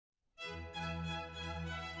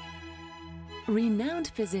Renowned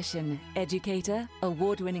physician, educator,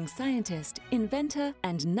 award-winning scientist, inventor,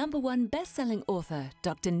 and #1 best-selling author,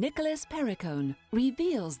 Dr. Nicholas Perricone,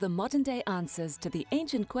 reveals the modern-day answers to the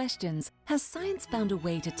ancient questions: has science found a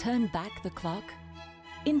way to turn back the clock?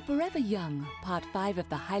 In Forever Young, Part 5 of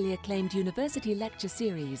the highly acclaimed university lecture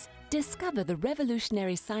series, discover the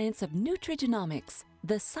revolutionary science of nutrigenomics,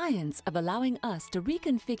 the science of allowing us to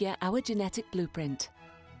reconfigure our genetic blueprint.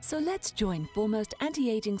 So let's join foremost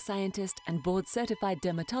anti-aging scientist and board-certified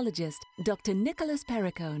dermatologist, Dr. Nicholas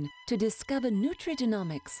Perricone, to discover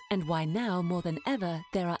nutrigenomics and why now more than ever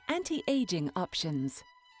there are anti-aging options.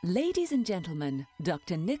 Ladies and gentlemen,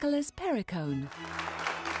 Dr. Nicholas Perricone.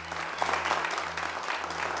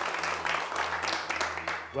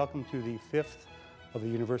 Welcome to the 5th of the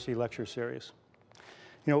University Lecture Series.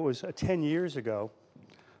 You know, it was 10 years ago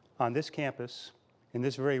on this campus, in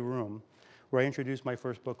this very room, where I introduced my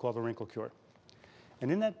first book called The Wrinkle Cure.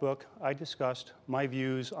 And in that book, I discussed my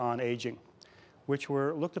views on aging, which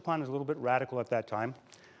were looked upon as a little bit radical at that time,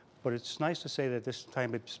 but it's nice to say that this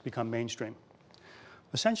time it's become mainstream.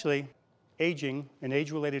 Essentially, aging and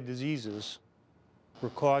age-related diseases were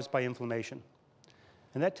caused by inflammation.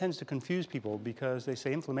 And that tends to confuse people because they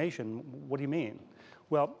say, inflammation, what do you mean?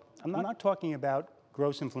 Well, I'm not talking about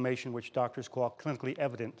gross inflammation, which doctors call clinically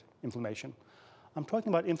evident inflammation. I'm talking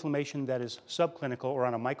about inflammation that is subclinical or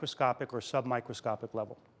on a microscopic or submicroscopic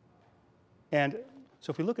level. And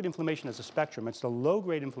so if we look at inflammation as a spectrum, it's the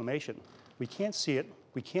low-grade inflammation. We can't see it,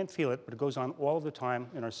 we can't feel it, but it goes on all of the time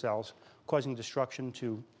in our cells, causing destruction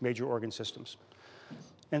to major organ systems.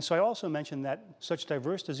 And so I also mentioned that such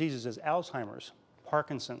diverse diseases as Alzheimer's,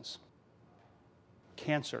 Parkinson's,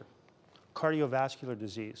 cancer, cardiovascular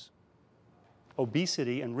disease,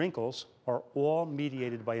 obesity, and wrinkles are all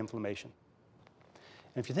mediated by inflammation.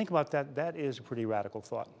 And if you think about that, that is a pretty radical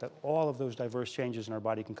thought, that all of those diverse changes in our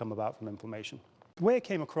body can come about from inflammation. The way I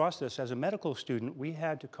came across this, as a medical student, we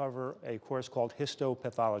had to cover a course called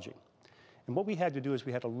histopathology. And what we had to do is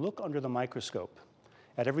we had to look under the microscope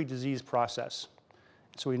at every disease process.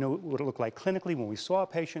 So we knew what it looked like clinically when we saw a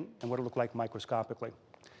patient and what it looked like microscopically.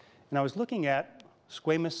 And I was looking at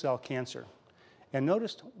squamous cell cancer and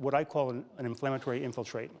noticed what I call an inflammatory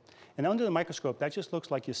infiltrate. And under the microscope, that just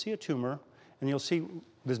looks like you see a tumor and you'll see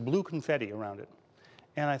this blue confetti around it.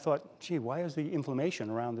 And I thought, gee, why is the inflammation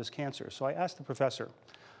around this cancer? So I asked the professor,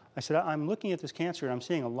 I said, I'm looking at this cancer and I'm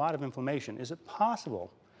seeing a lot of inflammation. Is it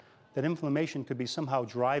possible that inflammation could be somehow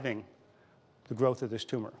driving the growth of this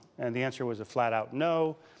tumor? And the answer was a flat out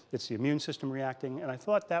no. It's the immune system reacting. And I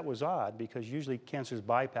thought that was odd because usually cancers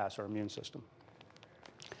bypass our immune system.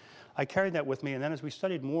 I carried that with me, and then as we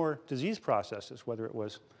studied more disease processes, whether it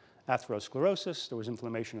was atherosclerosis, there was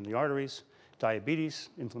inflammation in the arteries, diabetes,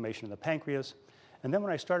 inflammation in the pancreas. And then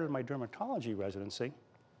when I started my dermatology residency,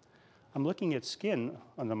 I'm looking at skin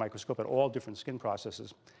under the microscope at all different skin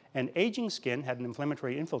processes. And aging skin had an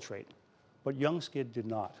inflammatory infiltrate, but young skin did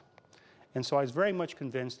not. And so I was very much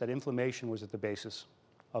convinced that inflammation was at the basis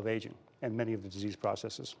of aging and many of the disease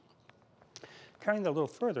processes. Carrying that a little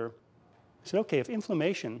further, I said, okay, if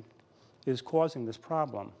inflammation is causing this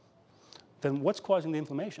problem, then what's causing the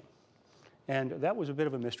inflammation? And that was a bit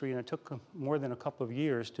of a mystery, and it took more than a couple of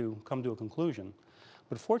years to come to a conclusion.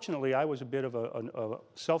 But fortunately, I was a bit of a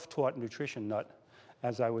self-taught nutrition nut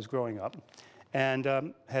as I was growing up, and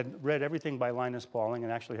had read everything by Linus Pauling,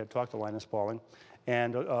 and actually had talked to Linus Pauling,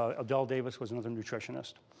 and Adele Davis was another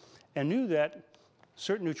nutritionist, and knew that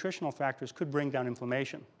certain nutritional factors could bring down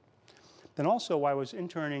inflammation. Then also, while I was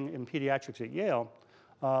interning in pediatrics at Yale,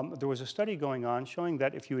 there was a study going on showing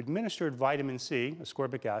that if you administered vitamin C,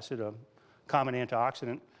 ascorbic acid, a common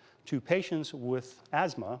antioxidant, to patients with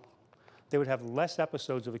asthma, they would have less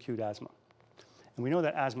episodes of acute asthma. And we know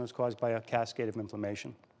that asthma is caused by a cascade of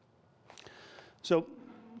inflammation. So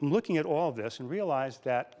I'm looking at all of this and realized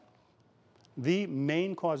that the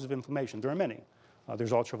main cause of inflammation, there are many.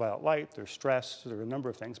 There's ultraviolet light, there's stress, there are a number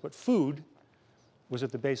of things, but food was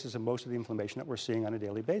at the basis of most of the inflammation that we're seeing on a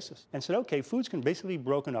daily basis. And said, okay, foods can basically be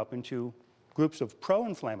broken up into groups of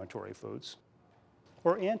pro-inflammatory foods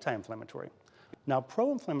or anti-inflammatory. Now,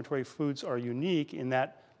 pro-inflammatory foods are unique in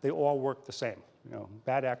that they all work the same. You know,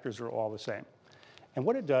 bad actors are all the same. And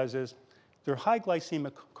what it does is they're high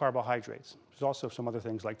glycemic carbohydrates. There's also some other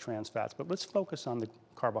things like trans fats, but let's focus on the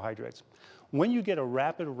carbohydrates. When you get a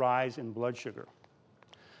rapid rise in blood sugar,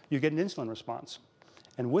 you get an insulin response.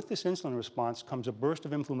 And with this insulin response comes a burst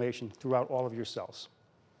of inflammation throughout all of your cells.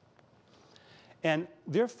 And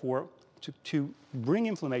therefore, to bring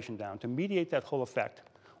inflammation down, to mediate that whole effect,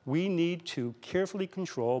 we need to carefully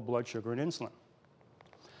control blood sugar and insulin.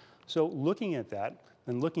 So looking at that,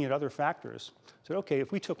 and looking at other factors, said, okay,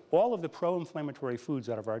 if we took all of the pro-inflammatory foods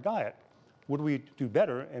out of our diet, would we do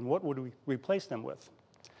better, and what would we replace them with?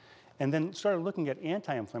 And then started looking at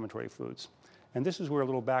anti-inflammatory foods. And this is where a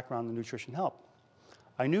little background in nutrition helped.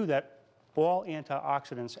 I knew that all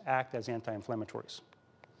antioxidants act as anti-inflammatories.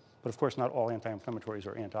 But of course, not all anti-inflammatories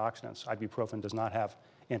are antioxidants. Ibuprofen does not have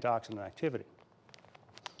antioxidant activity.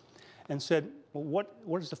 And said, well,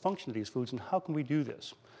 what is the function of these foods, and how can we do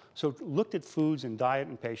this? So looked at foods and diet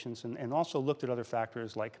in patients, and also looked at other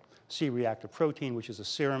factors like C-reactive protein, which is a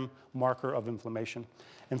serum marker of inflammation,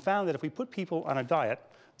 and found that if we put people on a diet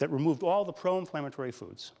that removed all the pro-inflammatory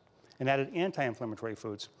foods and added anti-inflammatory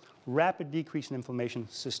foods, rapid decrease in inflammation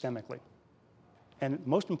systemically. And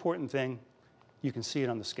most important thing, you can see it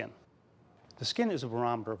on the skin. The skin is a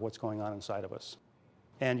barometer of what's going on inside of us.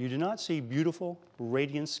 And you do not see beautiful,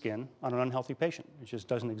 radiant skin on an unhealthy patient. It just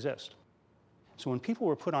doesn't exist. So when people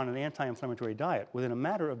were put on an anti-inflammatory diet, within a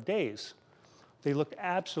matter of days, they looked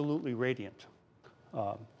absolutely radiant.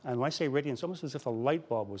 And when I say radiant, it's almost as if a light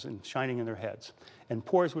bulb was shining in their heads. And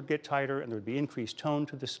pores would get tighter, and there would be increased tone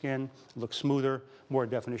to the skin, look smoother, more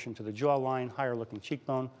definition to the jawline, higher looking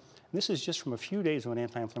cheekbone. And this is just from a few days of an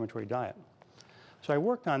anti-inflammatory diet. So I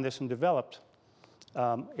worked on this and developed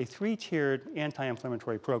a 3-tiered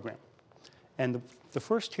anti-inflammatory program. And the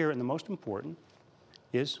first tier, and the most important,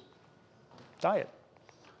 is diet.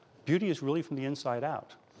 Beauty is really from the inside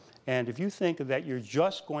out. And if you think that you're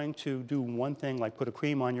just going to do one thing, like put a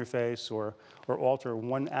cream on your face or alter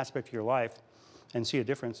one aspect of your life and see a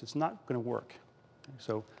difference, it's not going to work.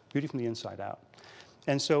 So beauty from the inside out.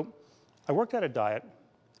 And so I worked out a diet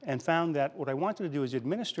and found that what I wanted to do is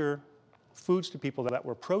administer foods to people that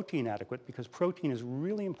were protein adequate, because protein is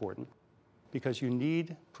really important, because you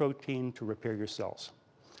need protein to repair your cells.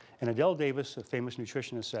 And Adele Davis, a famous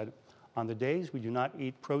nutritionist, said, on the days we do not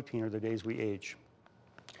eat protein are the days we age.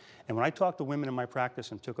 And when I talked to women in my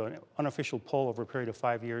practice and took an unofficial poll over a period of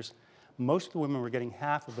 5 years, most of the women were getting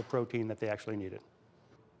half of the protein that they actually needed.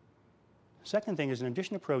 Second thing is, in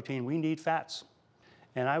addition to protein, we need fats.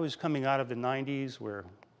 And I was coming out of the 90s where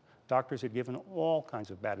doctors had given all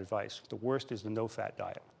kinds of bad advice. The worst is the no-fat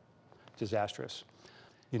diet. Disastrous.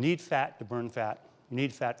 You need fat to burn fat. You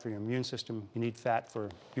need fat for your immune system. You need fat for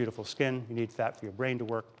beautiful skin. You need fat for your brain to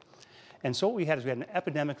work. And so what we had is we had an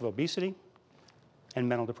epidemic of obesity and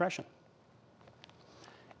mental depression.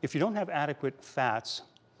 If you don't have adequate fats,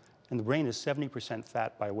 and the brain is 70%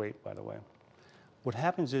 fat by weight, by the way, what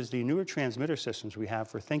happens is the neurotransmitter systems we have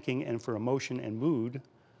for thinking and for emotion and mood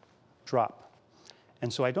drop.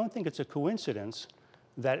 And so I don't think it's a coincidence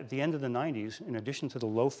that at the end of the 90s, in addition to the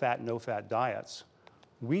low-fat, no-fat diets,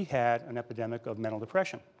 we had an epidemic of mental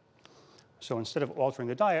depression. So instead of altering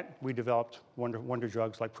the diet, we developed wonder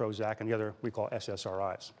drugs like Prozac and the other we call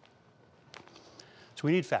SSRIs. So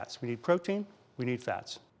we need fats. We need protein. We need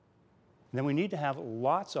fats. And then we need to have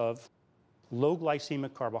lots of low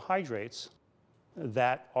glycemic carbohydrates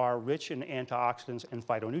that are rich in antioxidants and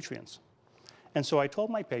phytonutrients. And so I told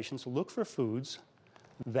my patients, look for foods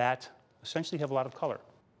that essentially have a lot of color.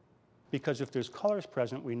 Because if there's colors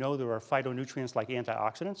present, we know there are phytonutrients like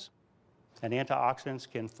antioxidants, and antioxidants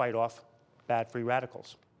can fight off bad free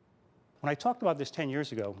radicals. When I talked about this 10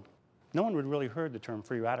 years ago, no one had really heard the term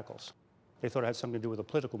free radicals. They thought it had something to do with a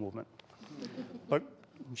political movement. But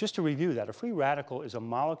just to review that, a free radical is a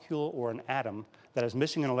molecule or an atom that is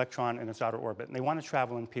missing an electron in its outer orbit, and they want to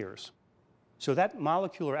travel in pairs. So that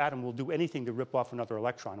molecule or atom will do anything to rip off another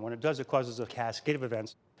electron. When it does, it causes a cascade of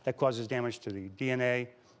events that causes damage to the DNA,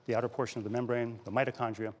 the outer portion of the membrane, the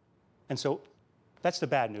mitochondria. And so that's the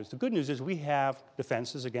bad news. The good news is we have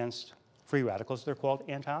defenses against free radicals. They're called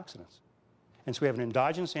antioxidants. And so we have an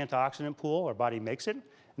endogenous antioxidant pool. Our body makes it. And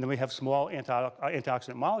then we have small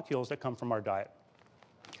antioxidant molecules that come from our diet.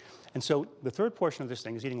 And so the third portion of this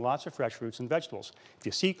thing is eating lots of fresh fruits and vegetables. If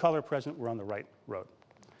you see color present, we're on the right road.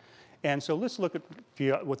 And so let's look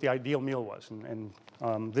at what the ideal meal was.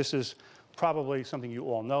 And this is probably something you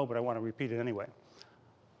all know, but I want to repeat it anyway.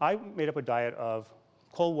 I made up a diet of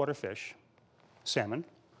cold water fish, salmon,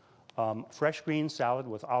 fresh green salad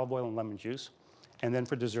with olive oil and lemon juice, and then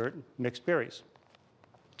for dessert, mixed berries.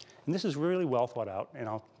 And this is really well thought out, and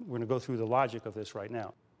we're going to go through the logic of this right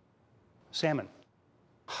now. Salmon,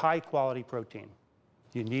 high quality protein.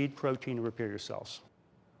 You need protein to repair your cells.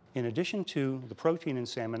 In addition to the protein in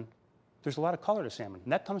salmon, there's a lot of color to salmon,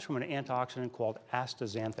 and that comes from an antioxidant called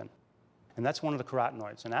astaxanthin. And that's one of the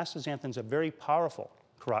carotenoids. And astaxanthin is a very powerful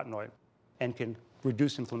carotenoid and can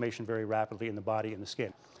reduce inflammation very rapidly in the body and the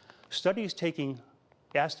skin. Studies taking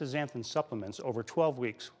astaxanthin supplements over 12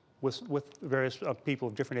 weeks with various people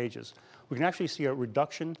of different ages, we can actually see a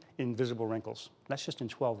reduction in visible wrinkles. That's just in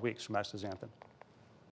 12 weeks from astaxanthin.